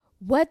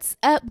What's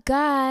up,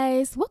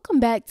 guys? Welcome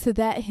back to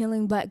That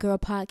Healing Black Girl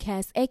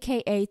podcast,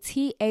 aka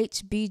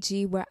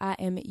THBG, where I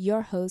am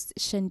your host,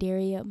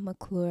 Shandaria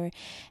McClure.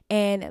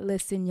 And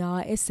listen, y'all,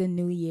 it's a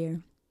new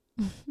year.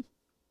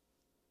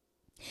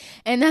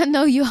 And I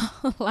know you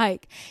all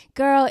like,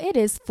 girl, it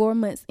is 4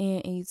 months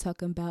in and you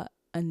talking about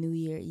a new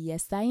year.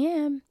 Yes, I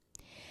am.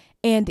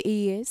 And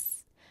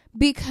is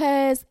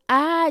because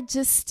I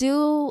just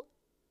still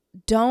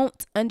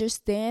don't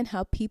understand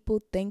how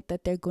people think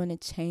that they're going to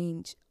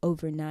change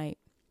overnight.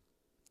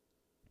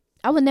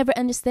 I would never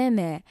understand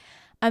that.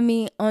 I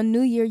mean, on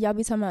New Year, y'all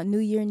be talking about New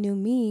Year, new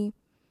me,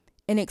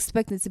 and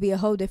expecting to be a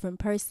whole different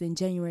person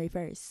January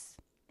 1st,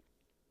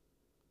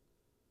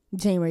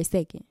 January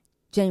 2nd,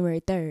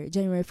 January 3rd,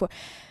 January 4th.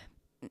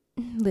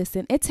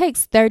 Listen, it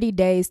takes 30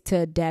 days to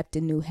adapt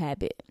a new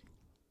habit.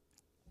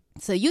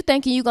 So you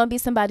thinking you're going to be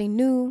somebody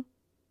new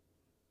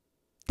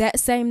that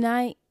same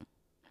night?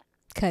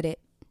 Cut it.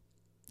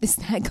 It's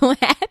not going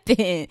to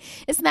happen.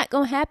 It's not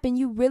going to happen.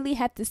 You really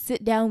have to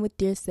sit down with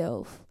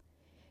yourself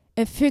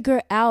and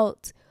figure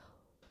out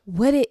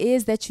what it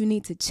is that you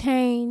need to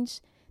change,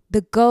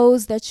 the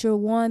goals that you're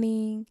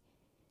wanting.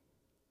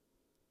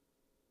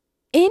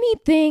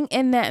 Anything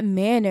in that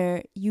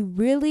manner, you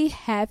really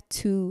have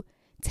to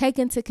take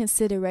into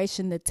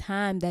consideration the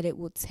time that it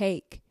will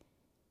take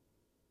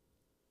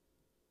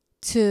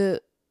to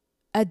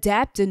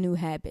adapt a new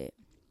habit.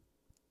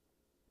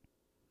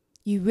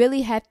 You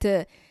really have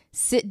to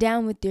sit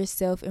down with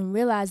yourself and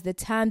realize the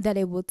time that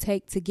it will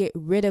take to get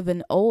rid of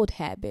an old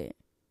habit,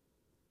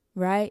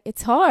 right?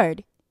 It's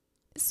hard.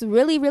 It's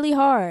really, really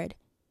hard.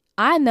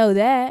 I know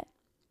that.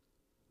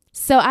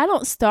 So I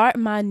don't start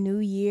my new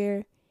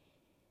year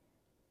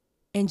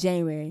in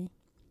January.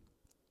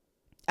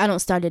 I don't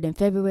start it in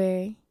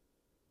February.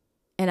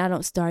 And I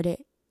don't start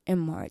it in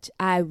March.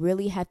 I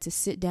really have to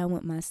sit down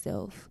with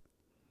myself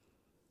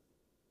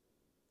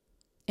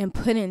and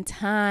put in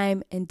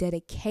time and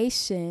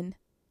dedication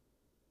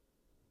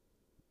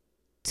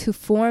to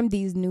form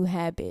these new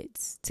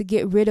habits, to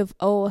get rid of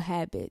old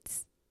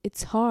habits.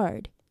 It's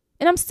hard.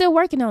 And I'm still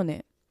working on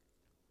it.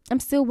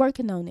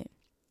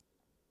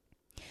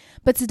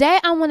 But today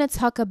I want to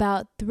talk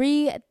about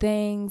 3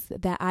 things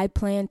that I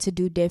plan to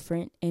do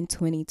different in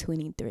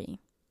 2023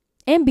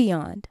 and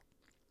beyond.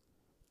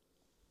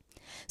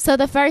 So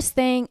the first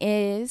thing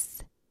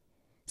is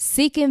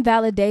seeking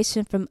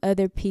validation from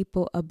other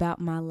people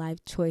about my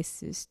life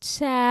choices.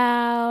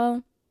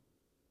 Ciao,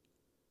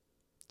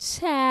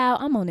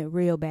 I'm on it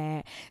real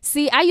bad.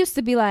 See, I used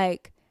to be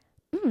like,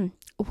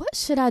 what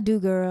should I do,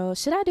 girl?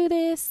 Should I do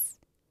this?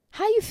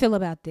 How you feel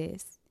about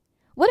this?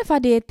 What if I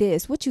did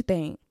this? What you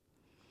think?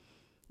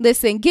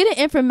 Listen, getting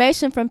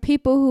information from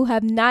people who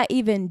have not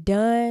even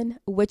done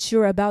what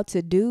you're about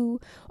to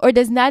do or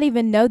does not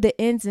even know the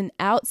ins and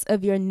outs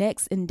of your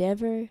next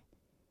endeavor.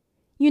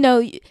 You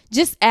know,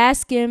 just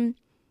asking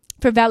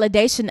for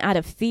validation out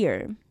of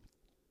fear,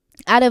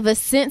 out of a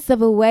sense of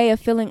a way of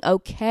feeling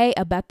okay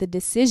about the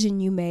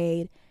decision you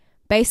made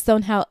based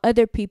on how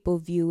other people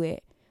view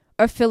it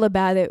or feel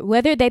about it,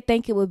 whether they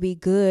think it would be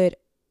good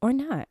or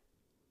not.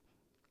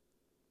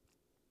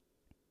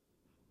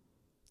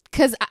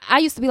 Because I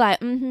used to be like,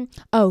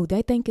 oh,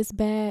 they think it's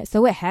bad,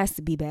 so it has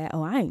to be bad.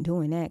 Oh, I ain't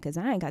doing that because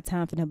I ain't got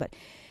time for nobody.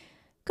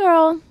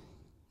 Girl,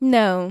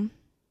 no.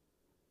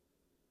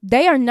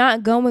 They are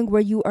not going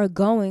where you are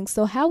going,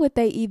 so how would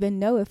they even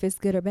know if it's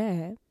good or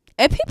bad?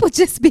 And people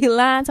just be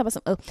lying, talking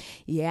about oh,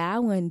 yeah, I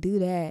wouldn't do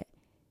that.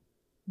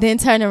 Then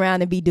turn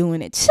around and be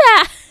doing it.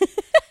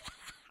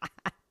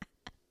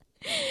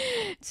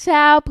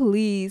 Child,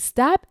 please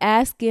stop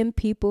asking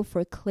people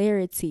for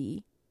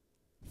clarity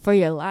for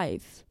your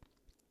life.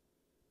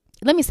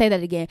 Let me say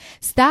that again.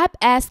 Stop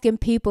asking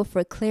people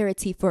for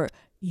clarity for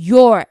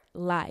your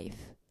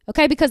life.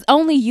 Okay? Because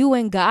only you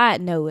and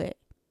God know it.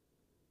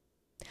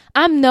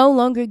 I'm no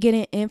longer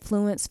getting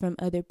influence from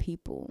other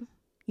people.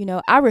 You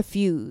know, I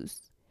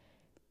refuse.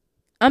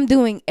 I'm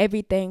doing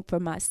everything for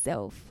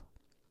myself.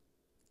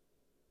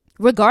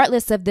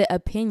 Regardless of the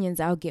opinions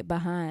I'll get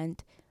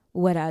behind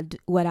what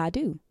I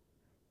do.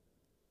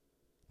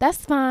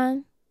 That's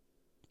fine.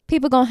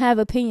 People gonna have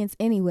opinions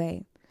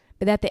anyway.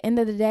 But at the end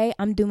of the day,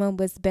 I'm doing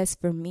what's best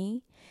for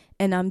me.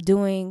 And I'm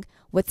doing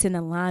what's in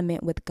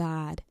alignment with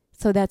God.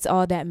 So that's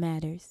all that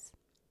matters.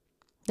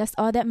 That's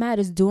all that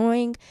matters.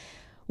 Doing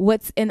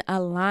what's in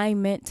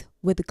alignment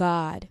with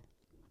God.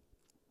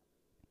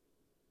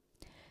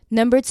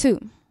 Number 2,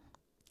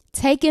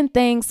 taking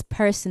things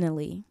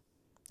personally.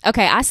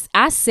 Okay,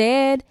 I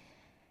said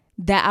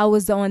that I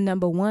was on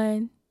number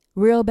 1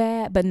 real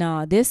bad, but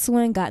no, this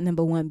one got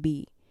number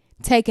 1B.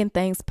 Taking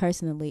things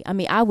personally. I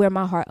mean, I wear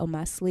my heart on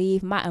my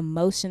sleeve. My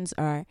emotions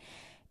are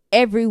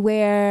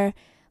everywhere.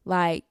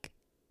 Like,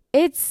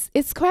 it's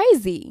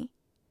crazy.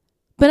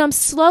 But I'm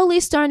slowly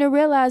starting to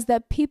realize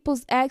that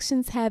people's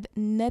actions have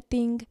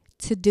nothing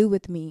to do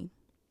with me.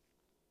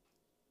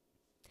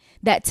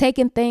 That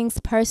taking things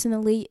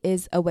personally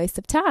is a waste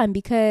of time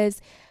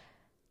because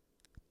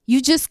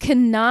you just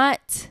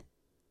cannot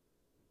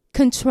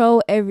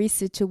control every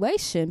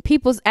situation.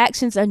 People's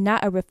actions are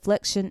not a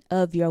reflection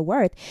of your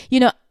worth.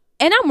 And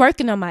I'm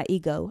working on my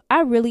ego.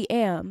 I really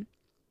am.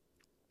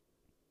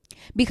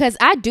 Because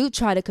I do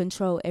try to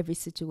control every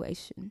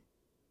situation.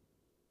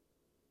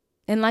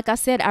 And like I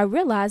said, I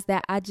realize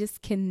that I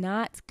just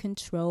cannot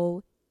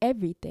control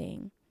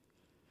everything.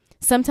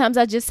 Sometimes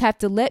I just have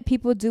to let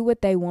people do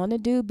what they want to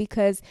do,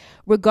 because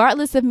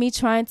regardless of me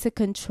trying to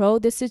control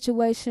the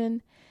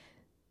situation,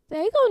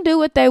 they gonna do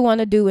what they want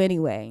to do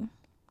anyway.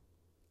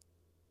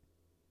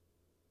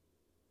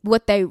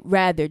 What they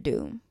rather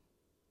do.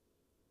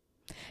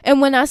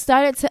 And when I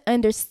started to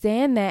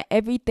understand that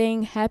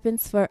everything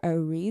happens for a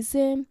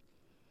reason,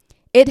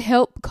 it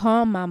helped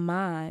calm my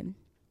mind.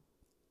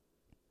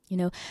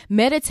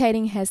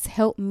 Meditating has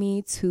helped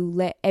me to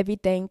let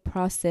everything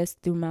process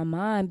through my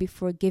mind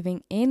before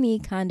giving any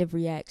kind of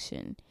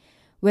reaction,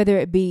 whether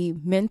it be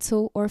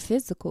mental or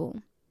physical.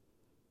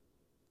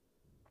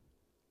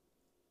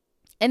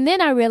 And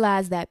then I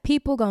realized that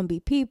people gonna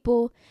be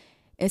people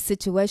and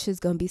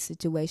situations gonna be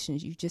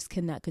situations. You just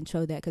cannot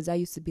control that. Because I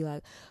used to be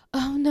like,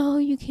 oh no,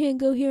 you can't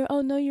go here. Oh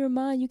no, you're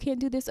mine. You can't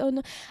do this. Oh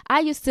no. I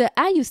used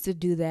to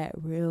do that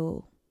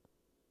real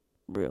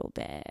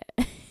bad.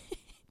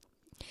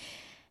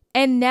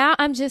 And now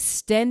I'm just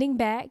standing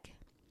back,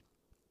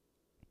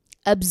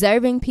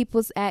 observing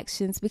people's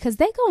actions, because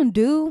they gonna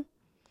do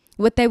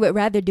what they would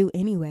rather do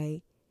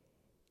anyway.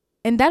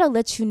 And that'll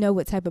let you know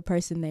what type of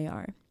person they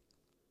are.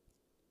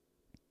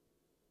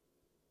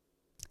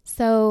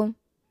 So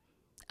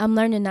I'm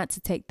learning not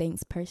to take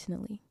things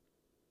personally.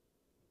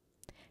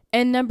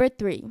 And number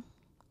 3,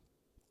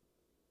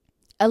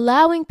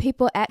 allowing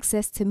people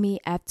access to me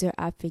after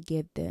I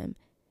forgive them.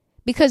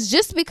 Because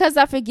just because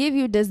I forgive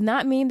you does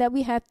not mean that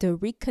we have to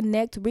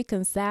reconnect,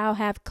 reconcile,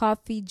 have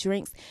coffee,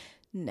 drinks.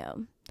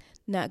 No,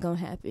 not going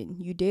to happen.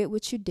 You did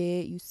what you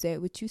did. You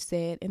said what you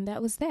said. And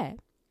that was that.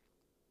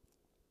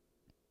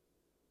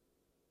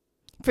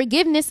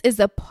 Forgiveness is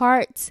a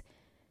part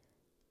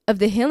of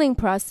the healing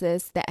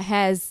process that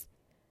has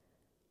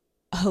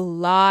a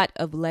lot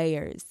of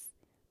layers,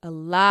 a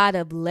lot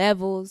of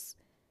levels.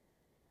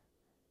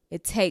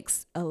 It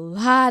takes a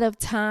lot of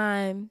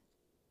time.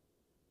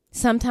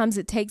 Sometimes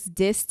it takes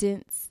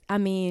distance.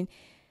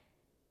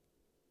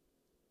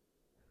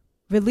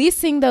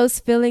 Releasing those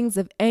feelings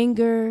of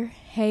anger,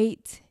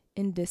 hate,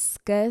 and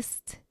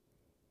disgust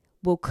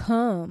will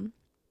come.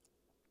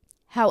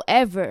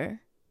 However,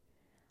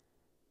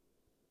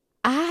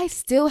 I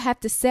still have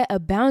to set a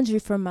boundary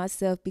for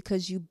myself,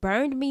 because you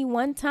burned me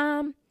one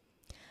time.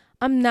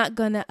 I'm not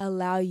going to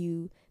allow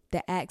you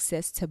the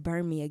access to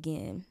burn me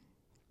again.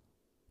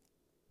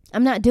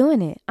 I'm not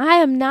doing it. I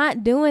am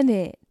not doing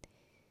it.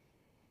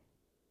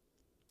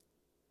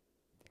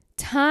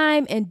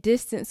 Time and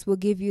distance will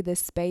give you the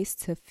space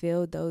to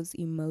feel those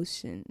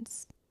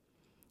emotions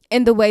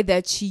in the way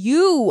that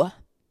you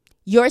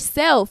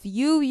yourself,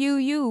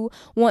 you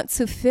want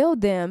to feel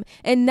them,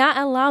 and not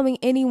allowing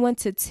anyone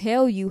to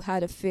tell you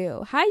how to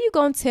feel. How you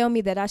gonna tell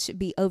me that I should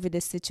be over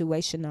this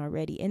situation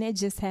already and it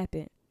just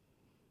happened?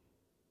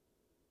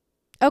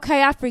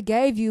 Okay, I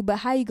forgave you, but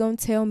how you gonna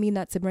tell me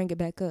not to bring it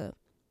back up?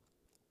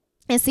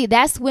 And see,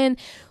 that's when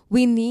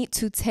we need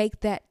to take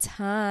that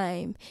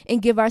time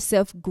and give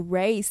ourselves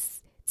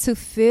grace to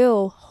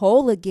feel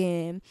whole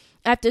again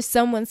after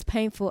someone's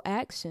painful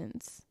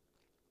actions.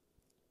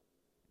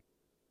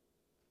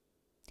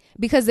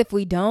 Because if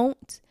we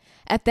don't,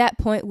 at that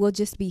point, we'll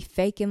just be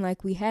faking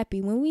like we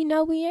happy when we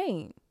know we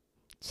ain't.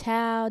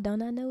 Child,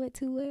 don't I know it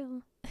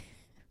too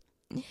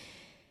well?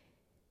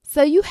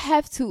 So you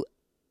have to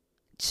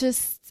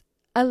just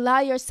allow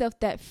yourself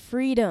that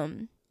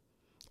freedom.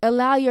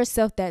 Allow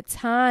yourself that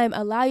time.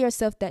 Allow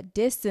yourself that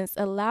distance.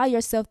 Allow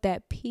yourself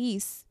that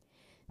peace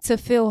to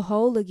feel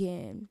whole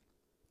again.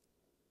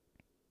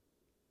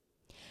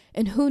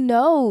 And who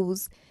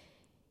knows,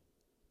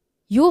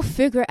 you'll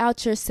figure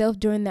out yourself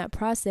during that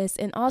process,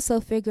 and also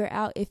figure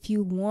out if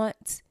you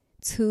want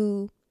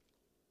to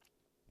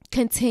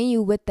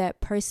continue with that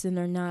person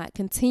or not,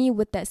 continue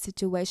with that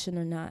situation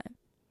or not.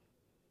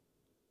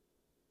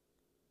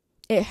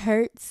 It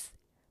hurts,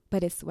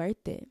 but it's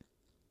worth it.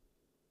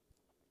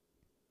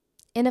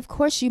 And of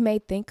course you may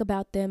think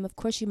about them. Of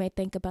course you may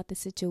think about the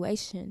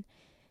situation.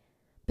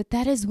 But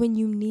that is when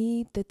you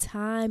need the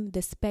time,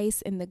 the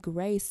space, and the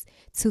grace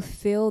to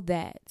feel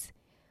that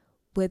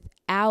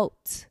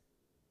without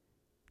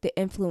the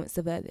influence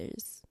of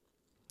others.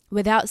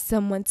 Without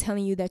someone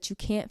telling you that you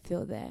can't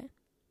feel that.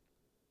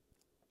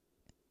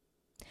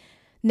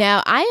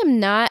 Now, I am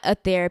not a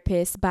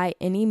therapist by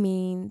any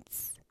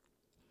means,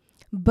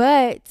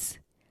 but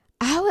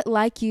I would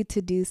like you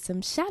to do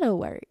some shadow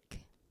work.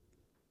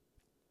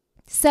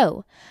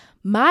 So,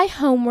 my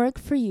homework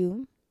for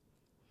you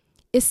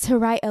is to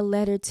write a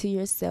letter to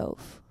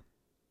yourself.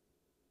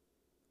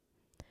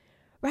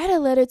 Write a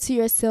letter to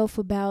yourself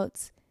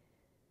about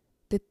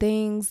the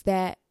things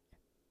that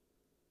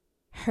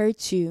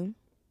hurt you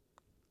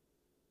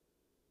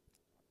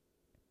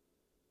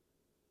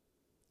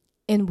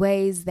in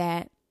ways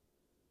that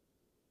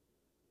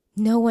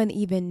no one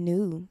even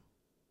knew.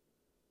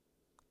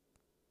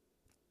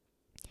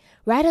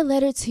 Write a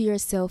letter to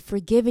yourself,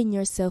 forgiving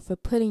yourself for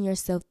putting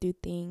yourself through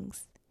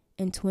things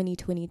in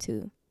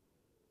 2022.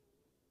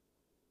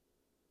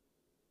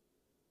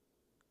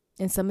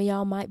 And some of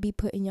y'all might be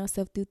putting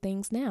yourself through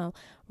things now.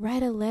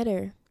 Write a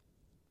letter.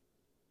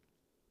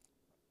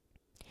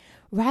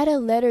 Write a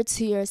letter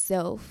to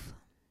yourself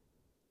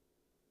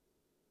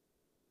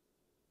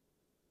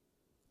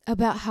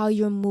about how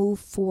you'll move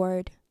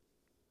forward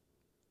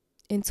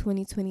in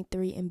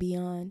 2023 and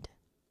beyond.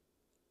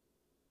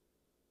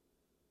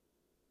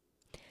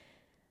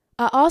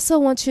 I also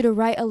want you to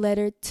write a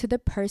letter to the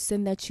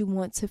person that you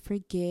want to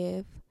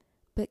forgive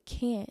but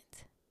can't.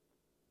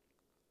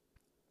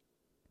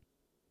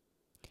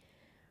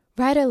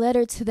 Write a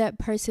letter to that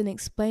person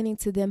explaining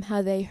to them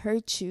how they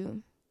hurt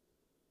you.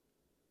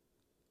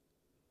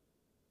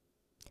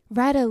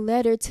 Write a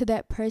letter to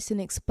that person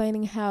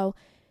explaining how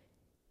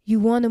you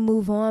want to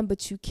move on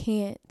but you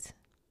can't.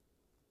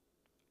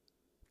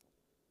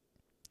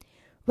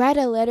 Write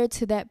a letter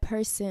to that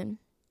person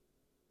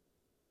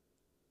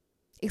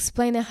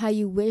explaining how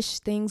you wish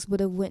things would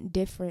have went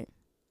different.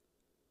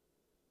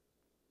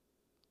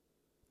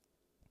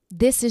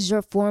 This is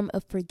your form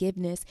of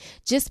forgiveness.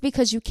 Just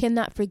because you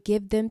cannot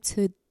forgive them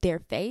to their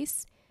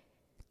face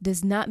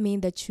does not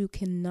mean that you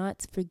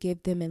cannot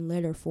forgive them in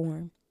letter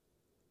form.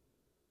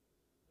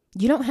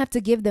 You don't have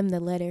to give them the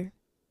letter.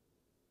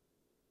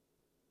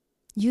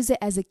 Use it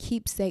as a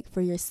keepsake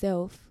for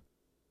yourself.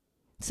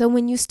 So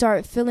when you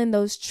start feeling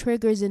those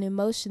triggers and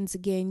emotions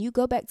again, you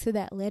go back to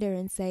that letter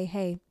and say,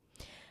 hey,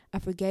 I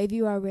forgave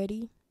you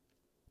already,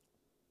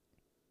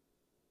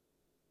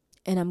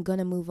 and I'm going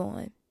to move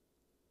on.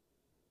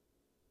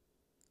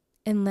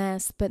 And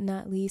last but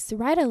not least,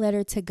 write a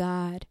letter to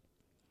God,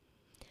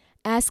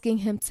 asking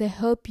Him to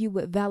help you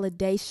with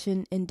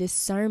validation and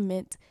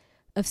discernment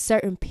of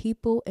certain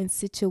people and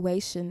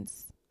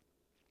situations.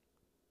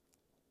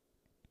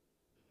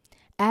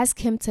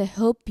 Ask Him to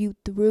help you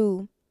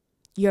through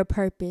your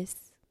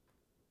purpose,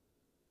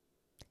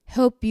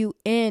 help you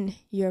in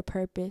your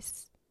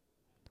purpose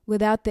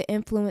without the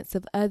influence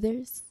of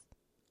others.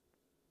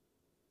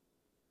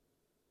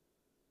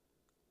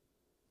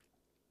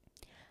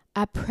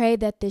 I pray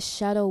that this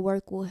shadow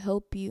work will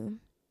help you.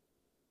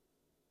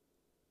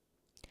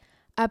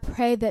 I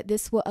pray that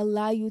this will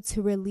allow you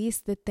to release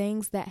the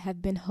things that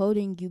have been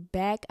holding you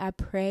back. I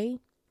pray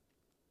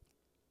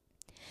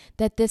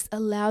that this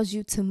allows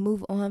you to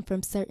move on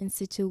from certain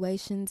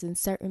situations and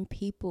certain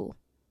people.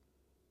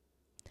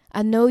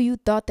 I know you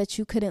thought that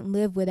you couldn't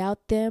live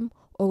without them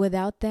or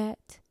without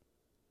that,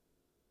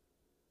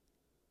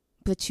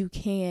 but you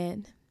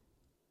can.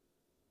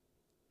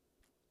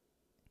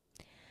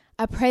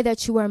 I pray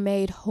that you are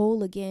made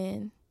whole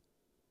again.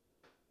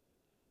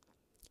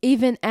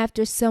 Even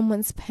after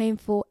someone's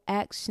painful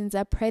actions,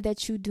 I pray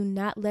that you do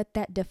not let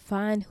that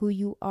define who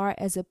you are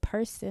as a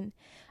person.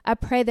 I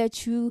pray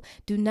that you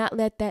do not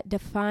let that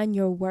define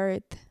your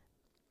worth.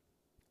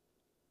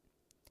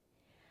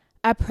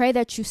 I pray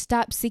that you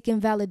stop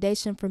seeking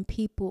validation from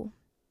people.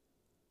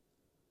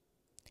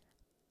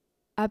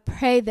 I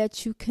pray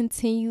that you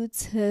continue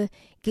to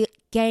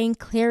gain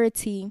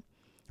clarity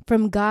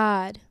from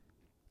God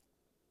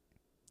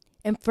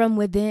and from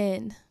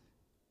within.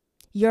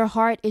 Your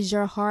heart is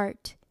your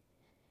heart,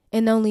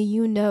 and only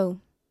you know.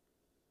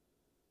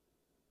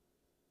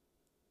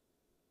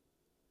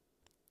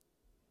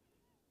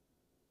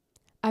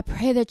 I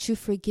pray that you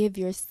forgive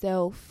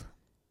yourself.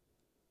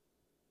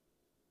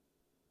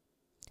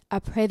 I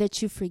pray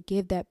that you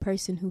forgive that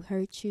person who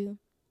hurt you.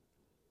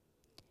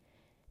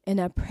 And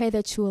I pray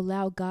that you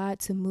allow God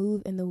to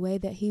move in the way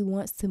that He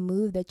wants to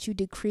move, that you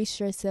decrease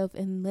yourself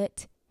and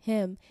let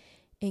Him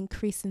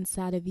increase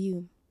inside of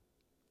you.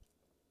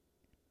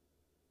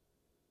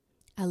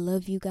 I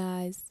love you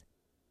guys.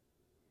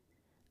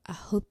 I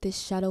hope this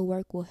shadow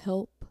work will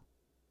help.